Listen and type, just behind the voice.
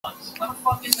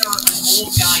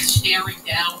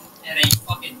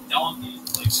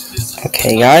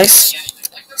Okay, guys.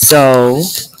 So,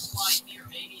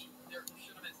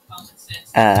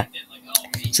 uh,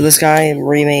 so this guy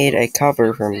remade a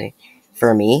cover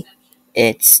for me.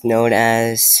 It's known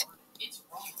as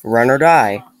 "Run or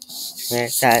Die."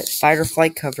 It's that fight or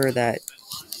flight cover that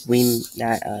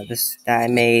I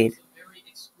made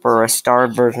for a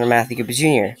starred version of Matthew Cooper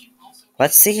Jr.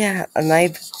 Let's see, and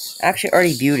I've actually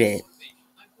already viewed it,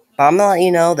 but I'm gonna let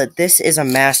you know that this is a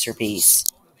masterpiece.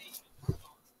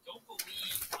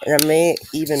 And I may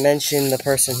even mention the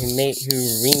person who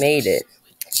remade it.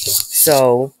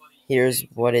 So here's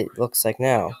what it looks like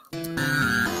now.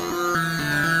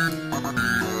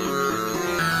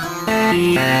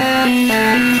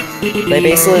 They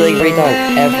basically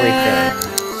redone everything.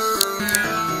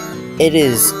 It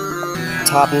is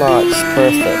top-notch,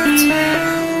 perfect.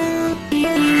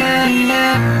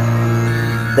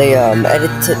 They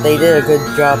did a good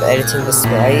job editing the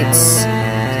sprites.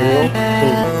 You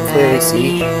can clearly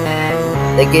see.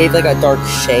 They gave like a dark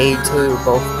shade to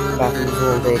both Matthew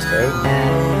and Days Day.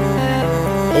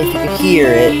 If you could hear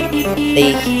it,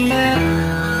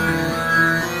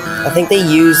 I think they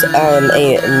used a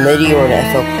MIDI or an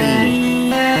FLP.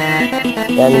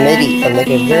 A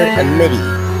MIDI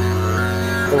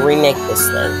to remake this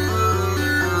thing.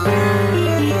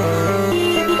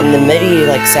 And the MIDI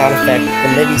sound effect, the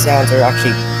MIDI sounds are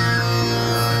actually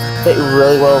fit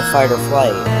really well with fight or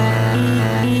flight.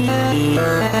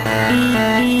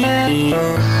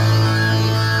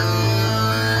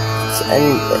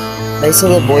 And they saw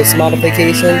the voice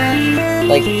modification.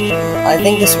 I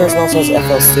think this person also has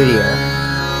FL Studio.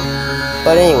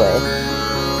 But anyway,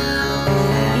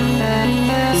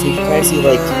 so you can kind of see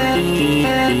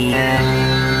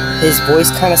his voice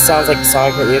kind of sounds like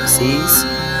Sonic EXE's.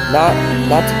 Not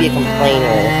to be a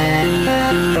complainer.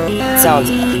 It sounds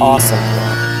awesome.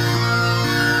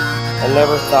 I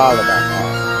never thought about that.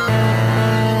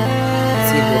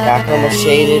 See if the background was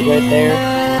shaded right there.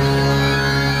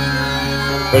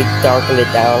 They darkened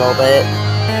it down a little bit.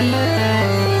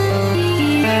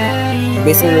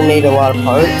 Basically, we made a lot of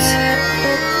parts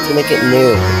to make it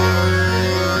new.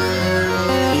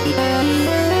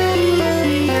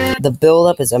 The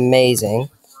build-up is amazing.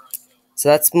 So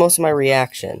that's most of my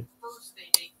reaction.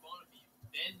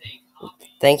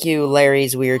 Thank you,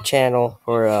 Larry's Weird Channel,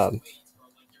 for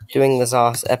doing this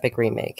awesome epic remake.